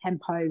raise that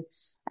tempo,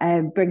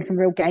 and bring some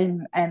real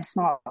game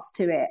smarts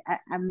to it,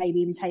 and maybe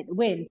even take the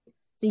win.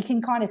 So you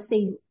can kind of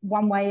see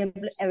one way of,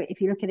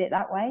 if you look at it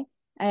that way.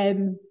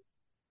 And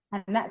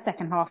that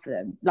second half of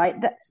them, like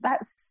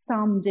that's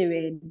some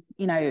doing,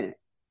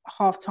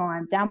 half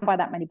time, down by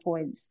that many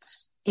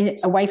points,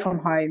 away from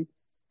home,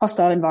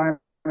 hostile environment,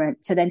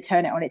 to then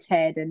turn it on its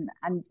head and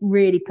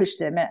really push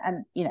them.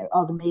 And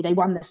ultimately they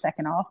won the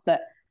second half, but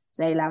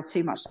they allowed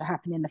too much to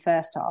happen in the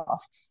first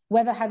half.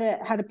 Weather had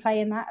a play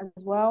in that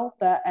as well.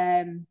 But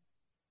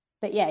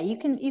yeah, you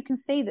can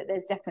see that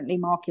there's definitely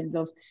markings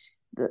of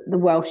the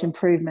Welsh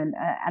improvement,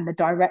 and the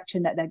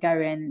direction that they're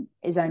going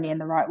is only in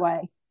the right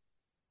way.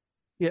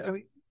 Yeah, I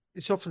mean,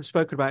 it's often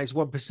spoken about as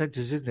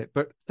 1%ers, isn't it?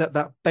 But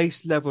that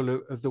base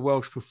level of the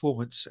Welsh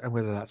performance, and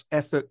whether that's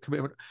effort,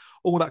 commitment,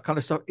 all that kind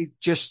of stuff, it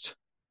just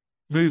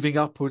moving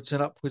upwards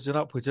and upwards and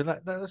upwards, and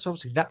that's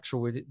obviously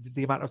natural with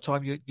the amount of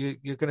time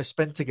you're going to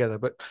spend together.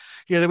 But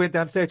yeah, they went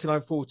down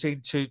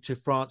 39-14 to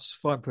France.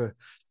 Fine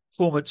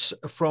performance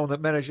from the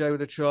Ménager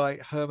with a try,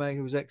 Hermé,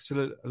 who was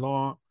excellent,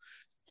 Laurent,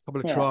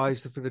 couple of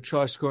tries for the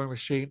try scoring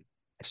machine.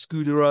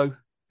 Scudero,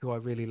 who I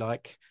really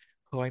like,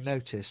 who I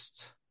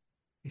noticed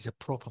is a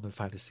prop on the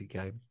fantasy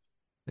game.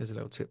 There's a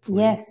little tip for you.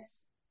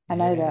 Yes, I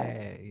know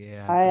that.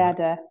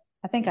 Yeah.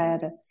 I think I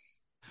had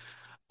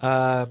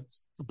her.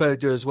 Better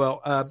do as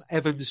well.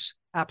 Evans,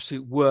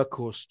 absolute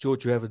workhorse.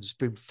 Georgia Evans,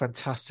 been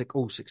fantastic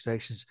all 6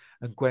 nations.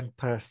 And Gwen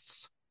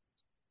Perth.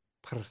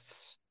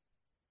 That's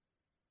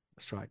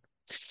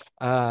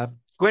right.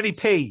 Gwenny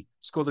P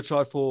scored the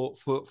try for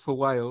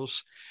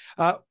Wales.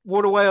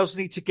 What do Wales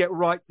need to get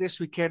right this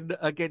weekend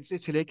against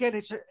Italy? Again,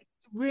 it's a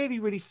really,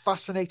 really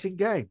fascinating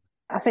game.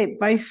 I think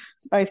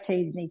both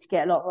teams need to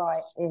get a lot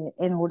right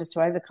in order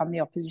to overcome the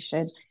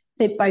opposition. I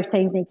think both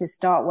teams need to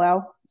start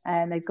well,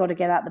 and they've got to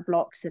get out the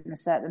blocks and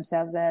assert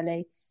themselves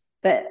early.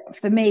 But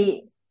for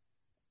me,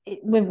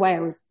 with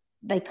Wales,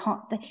 they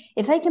can't.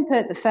 If they can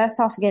put the first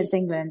half against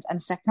England and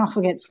the second half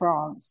against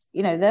France,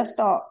 they'll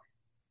start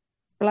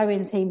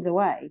blowing teams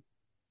away.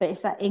 But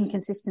it's that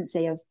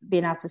inconsistency of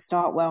being able to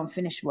start well and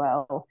finish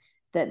well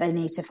that they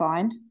need to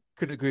find.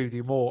 Couldn't agree with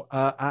you more.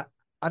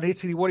 And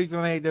Italy, what have you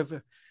made of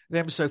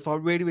them so far?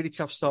 Really, really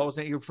tough start,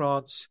 wasn't it? England,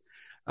 France,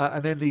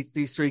 and then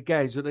these three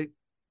games. But they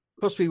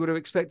possibly would have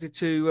expected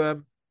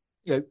to,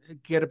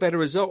 get a better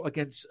result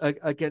against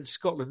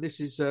Scotland. This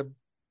is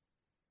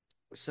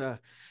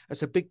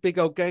it's a big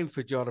old game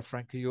for Gianna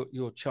Franca,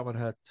 your chum and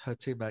her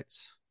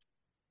teammates.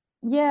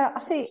 Yeah, I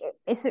think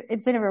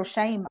it's been a real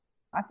shame.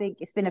 I think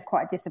it's been a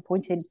quite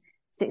disappointing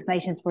Six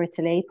Nations for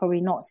Italy.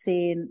 Probably not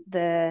seeing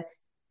the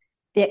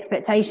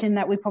expectation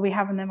that we probably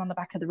have on them on the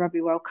back of the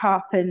Rugby World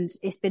Cup, and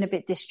it's been a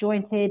bit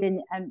disjointed,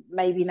 and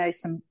maybe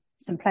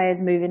some players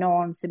moving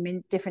on, some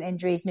different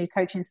injuries, new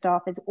coaching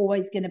staff. There's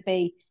always going to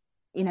be,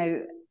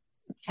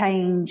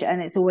 change,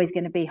 and it's always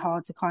going to be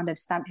hard to kind of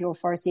stamp your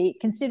authority,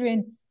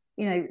 considering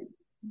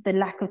the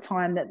lack of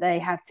time that they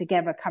have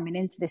together coming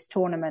into this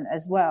tournament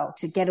as well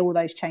to get all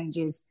those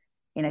changes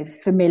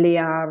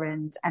familiar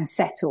and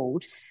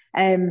settled.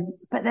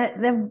 But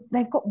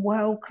they've got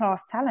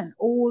world-class talent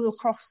all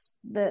across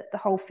the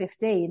whole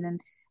 15.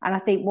 And I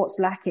think what's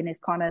lacking is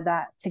kind of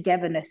that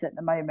togetherness at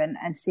the moment,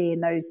 and seeing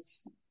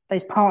those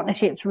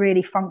partnerships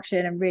really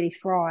function and really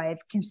thrive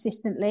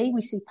consistently.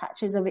 We see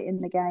patches of it in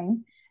the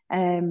game.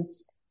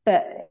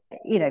 But,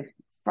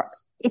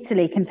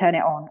 Italy can turn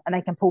it on and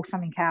they can pull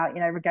something out.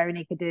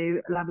 Rigoni could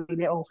do a lovely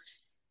little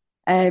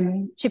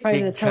chip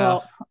over the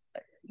top.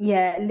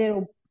 Yeah, a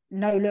little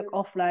no-look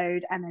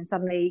offload, and then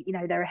suddenly,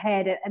 they're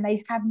ahead. And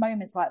they have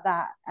moments like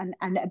that and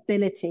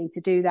ability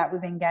to do that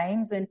within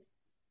games.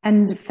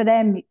 And for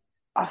them,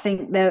 I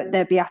think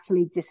they'll be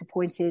utterly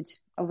disappointed,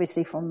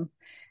 obviously, from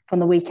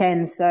the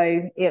weekend.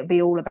 So it'll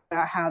be all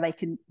about how they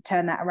can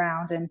turn that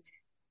around and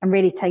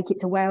really take it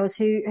to Wales,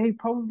 who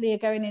probably are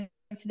going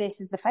into this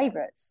as the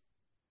favourites.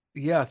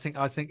 Yeah,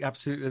 I think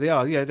absolutely they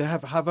are. Yeah, they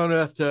have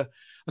unearthed a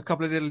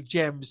couple of little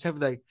gems,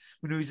 haven't they?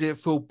 When he was at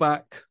full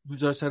back,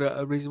 who's also had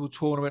a reasonable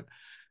tournament.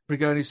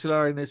 Rigoni,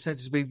 Solari in their centre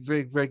has been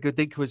very, very good.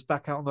 Dinka was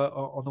back out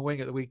on the wing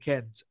at the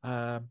weekend.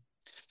 A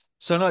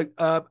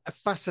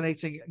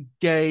fascinating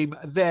game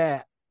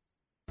there.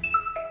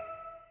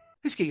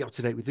 Let's get you up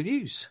to date with the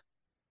news.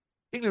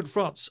 England and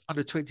France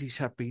under-20s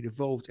have been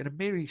involved in a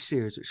mini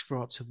series which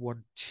France have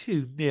won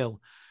 2-0.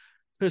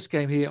 First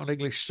game here on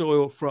English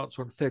soil, France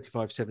won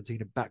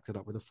 35-17 and backed it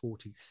up with a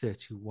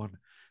 40-31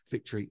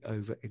 victory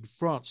over in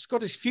France.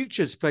 Scottish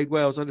Futures played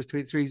Wales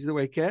under-23s the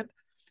weekend.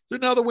 So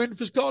another win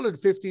for Scotland,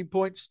 15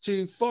 points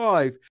to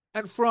 5.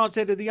 And France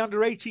entered the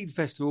under-18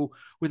 festival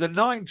with a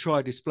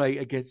 9-try display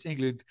against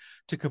England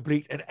to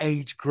complete an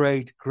age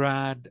grade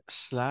grand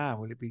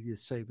slam. Will it be the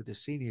same with the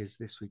seniors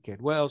this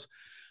weekend? Wales,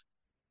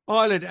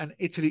 Ireland and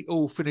Italy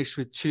all finished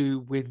with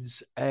 2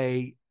 wins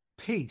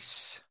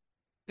apiece.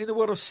 In the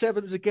world of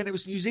sevens, again, it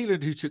was New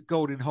Zealand who took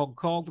gold in Hong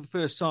Kong for the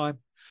first time.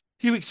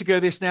 A few weeks ago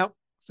this now,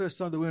 first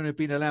time the women had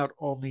been allowed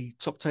on the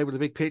top table of the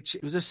big pitch.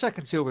 It was a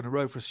second silver in a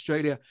row for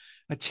Australia.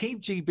 And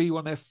Team GB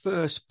won their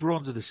first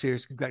bronze of the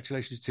series.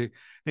 Congratulations to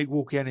Nick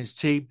Walker and his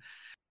team.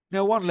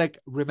 Now one leg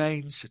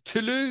remains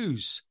to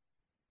lose.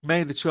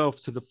 May the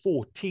 12th to the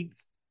 14th.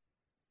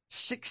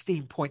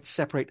 16 points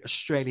separate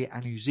Australia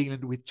and New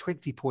Zealand, with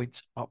 20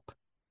 points up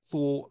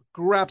for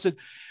grabs. And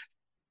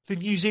the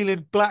New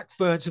Zealand Black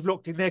Ferns have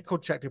locked in their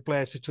contracted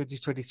players for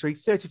 2023.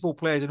 34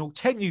 players and all,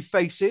 10 new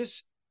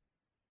faces.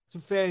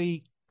 Some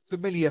fairly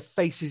familiar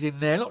faces in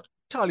there. Not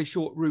entirely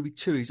sure what Ruby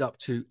Tui's up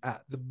to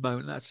at the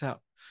moment. That's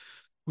out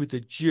with the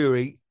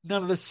jury.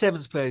 None of the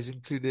sevens players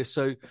included this.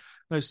 So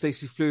no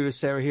Stacey Fleur,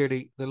 Sarah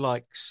Healy, the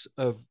likes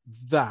of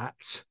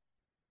that.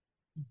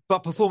 But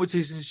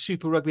performances in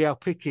Super Rugby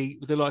Aupiki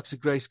with the likes of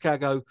Grace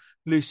Cago,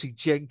 Lucy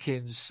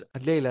Jenkins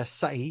and Leila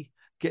Sahi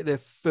get their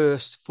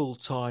first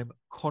full-time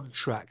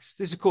contracts.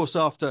 This, of course,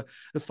 after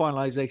the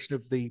finalisation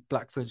of the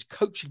Black Ferns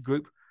coaching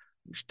group,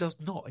 which does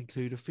not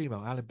include a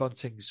female. Alan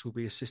Buntings will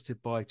be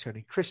assisted by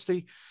Tony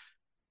Christie,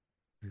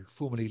 who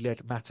formerly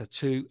led Mata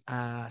 2,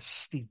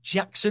 Steve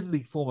Jackson,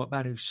 the former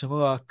Manu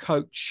Samoa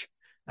coach,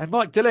 and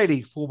Mike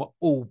Delaney, former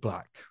All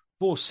Black.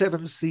 For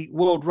sevens, the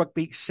World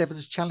Rugby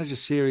Sevens Challenger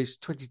Series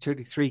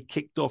 2023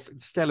 kicked off in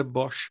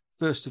Stellenbosch.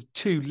 First of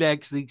 2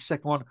 legs, the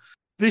second one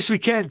this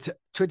weekend,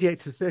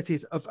 28th to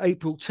 30th of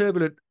April.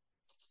 Turbulent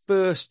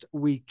first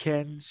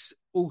weekends,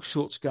 all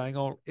sorts going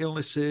on,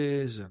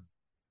 illnesses and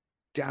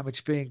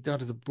damage being done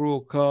to the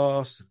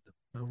broadcast,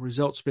 and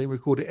results being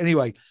recorded.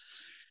 Anyway,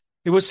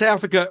 it was South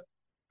Africa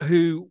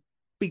who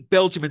beat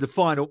Belgium in the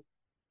final.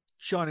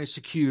 China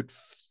secured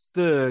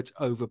 3rd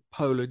over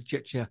Poland.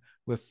 Czechia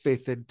were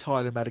 5th, and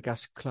Thailand,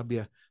 Madagascar,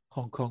 Colombia,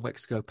 Hong Kong,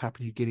 Mexico,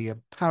 Papua New Guinea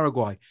and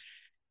Paraguay.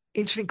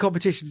 Interesting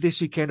competition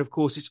this weekend, of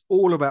course. It's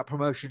all about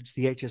promotion to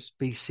the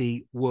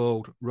HSBC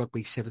World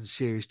Rugby 7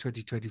 Series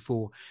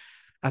 2024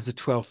 as the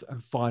 12th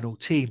and final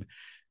team.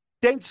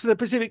 Dates for the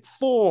Pacific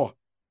 4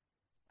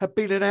 have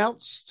been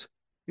announced.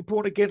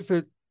 Important again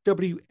for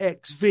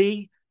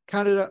WXV.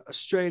 Canada,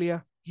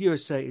 Australia,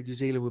 USA and New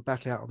Zealand will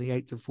battle out on the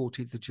 8th and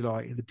 14th of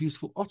July in the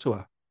beautiful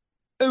Ottawa.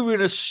 Over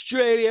in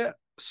Australia,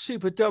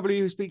 Super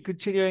W has been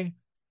continuing.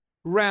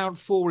 Round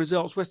 4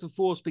 results. Western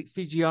Force beat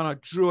Fijiana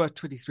Drua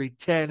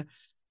 23-10.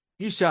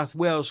 New South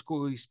Wales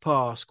squeezed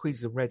past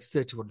Queensland Reds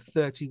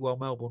 31-30, while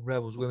Melbourne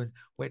Rebels women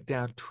went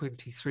down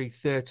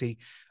 23-30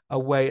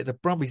 away at the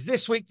Brumbies.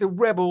 This week, the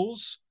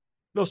Rebels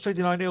lost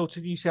 29-0 to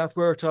New South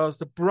Waratahs.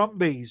 The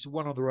Brumbies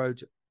won on the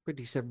road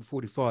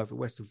 27-45 at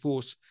Western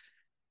Force.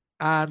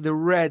 And the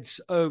Reds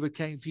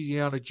overcame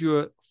Fijiana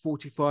Dura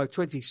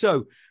 45-20.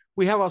 So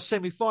we have our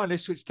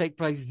semi-finalists, which take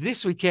place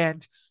this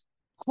weekend.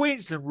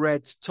 Queensland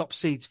Reds, top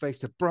seeds,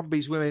 face the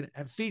Brumbies women,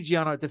 and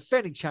Fijiana,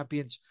 defending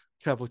champions,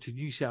 travel to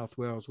New South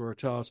Wales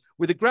Waratahs,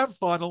 with a grand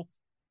final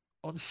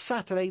on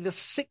Saturday, the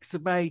 6th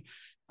of May,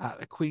 at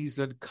the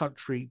Queensland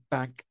Country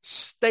Bank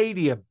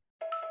Stadium.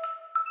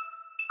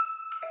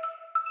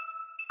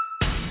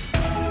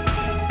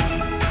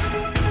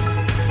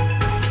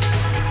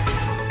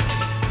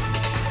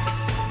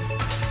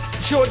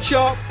 Short and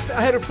sharp,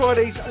 ahead of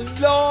Friday's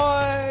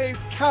live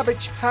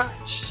Cabbage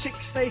Patch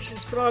Six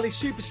Nations finale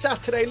Super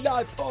Saturday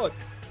live pod.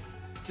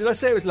 Did I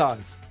say it was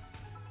live?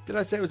 Did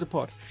I say it was a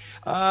pod?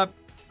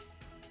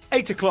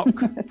 8 o'clock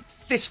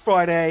this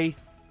Friday.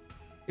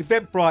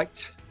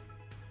 Eventbrite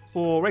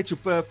for Rachel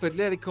Burford,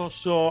 Lenny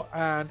Consort,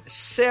 and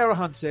Sarah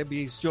Hunter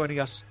is joining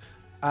us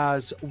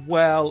as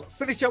well.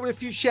 Finish up with a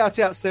few shout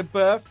outs then,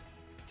 Burf.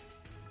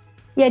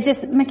 Yeah,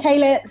 just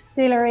Michaela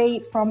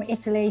Sillery from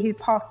Italy, who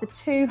passed the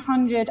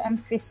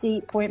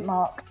 250-point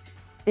mark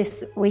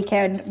last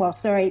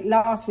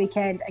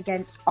weekend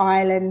against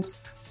Ireland.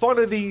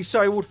 Final of the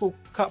Surrey Waterfall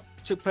Cup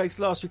took place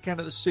last weekend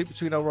at the Suit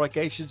between our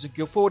Regations and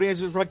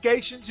Guildfordians. It was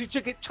Regations who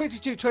took it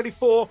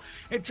 22-24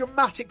 in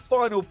dramatic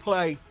final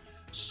play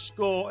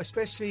score.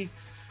 Especially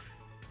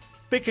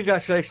big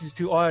congratulations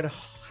to Iron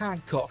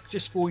Hancock.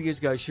 Just 4 years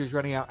ago, she was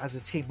running out as a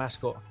team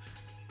mascot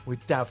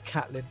with Dav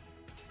Catlin.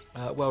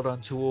 Well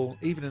done to all,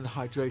 even in the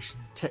hydration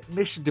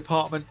technician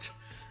department.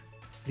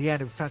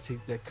 Leanne Infante,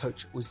 their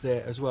coach, was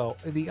there as well.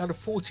 In the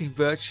under-14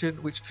 version,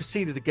 which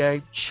preceded the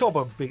game,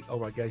 Chobham beat our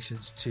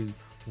Regations to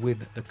win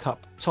the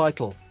cup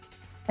title.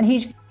 And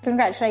huge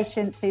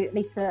congratulations to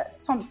Lisa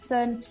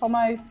Thompson,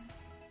 Tomo,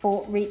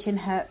 for reaching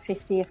her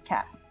 50th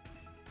cap.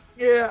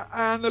 Yeah,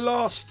 and the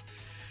last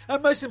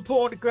and most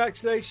important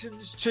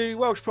congratulations to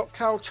Welsh prop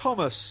Carol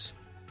Thomas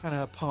and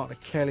her partner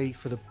Kelly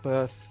for the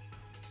birth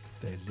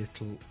of their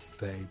little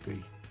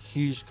baby.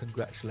 Huge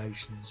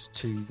congratulations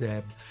to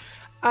them.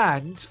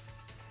 And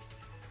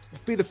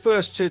be the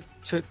first to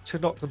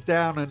knock them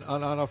down, and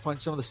I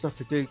find some of the stuff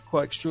they do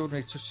quite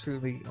extraordinary,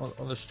 especially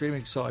on the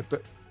streaming side.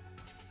 But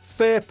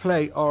fair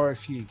play,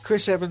 RFU.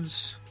 Chris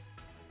Evans,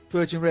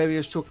 Virgin Radio,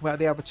 is talking about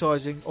the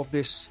advertising of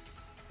this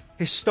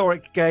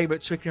historic game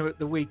at Twickenham at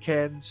the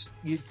weekend.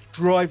 You're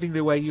driving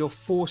the way you're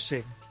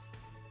forcing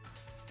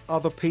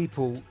other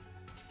people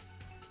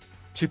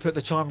to put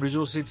the time and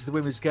resources into the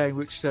women's game,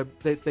 which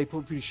they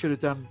probably should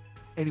have done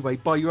anyway,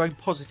 by your own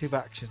positive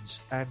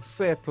actions. And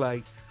fair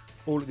play,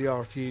 all of the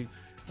RFU,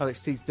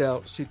 Alex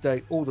Teasdale, Sue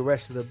Day, all the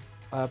rest of them.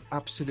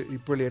 Absolutely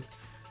brilliant.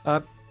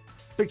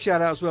 Big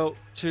shout out as well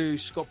to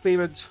Scott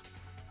Beamond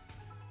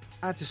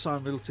and to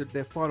Simon Middleton,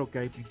 their final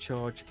game in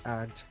charge,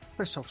 and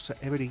press officer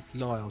Emily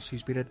Lyles,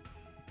 who's been an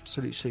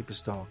absolute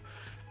superstar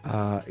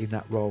in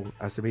that role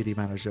as the media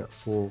manager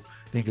for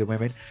the England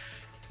women.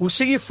 We'll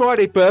see you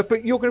Friday, Bert,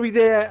 but you're going to be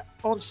there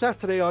on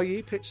Saturday, are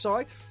you, pitch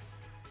side?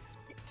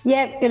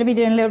 Yeah, going to be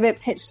doing a little bit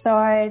pitch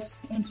side,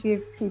 interview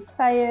a few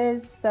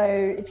players. So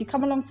if you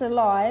come along to the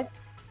live,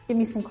 give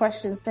me some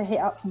questions to hit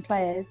up some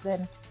players,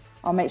 then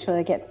I'll make sure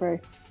they get through.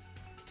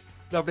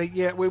 Lovely.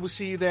 Yeah, we will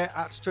see you there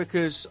at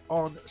Strickers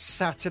on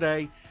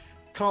Saturday.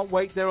 Can't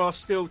wait. There are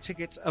still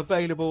tickets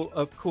available,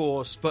 of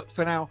course. But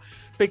for now,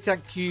 big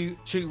thank you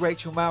to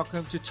Rachel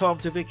Malcolm, to Tom,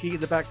 to Vicky in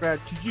the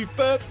background, to you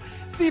both.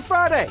 See you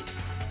Friday.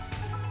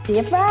 See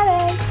you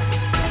Friday.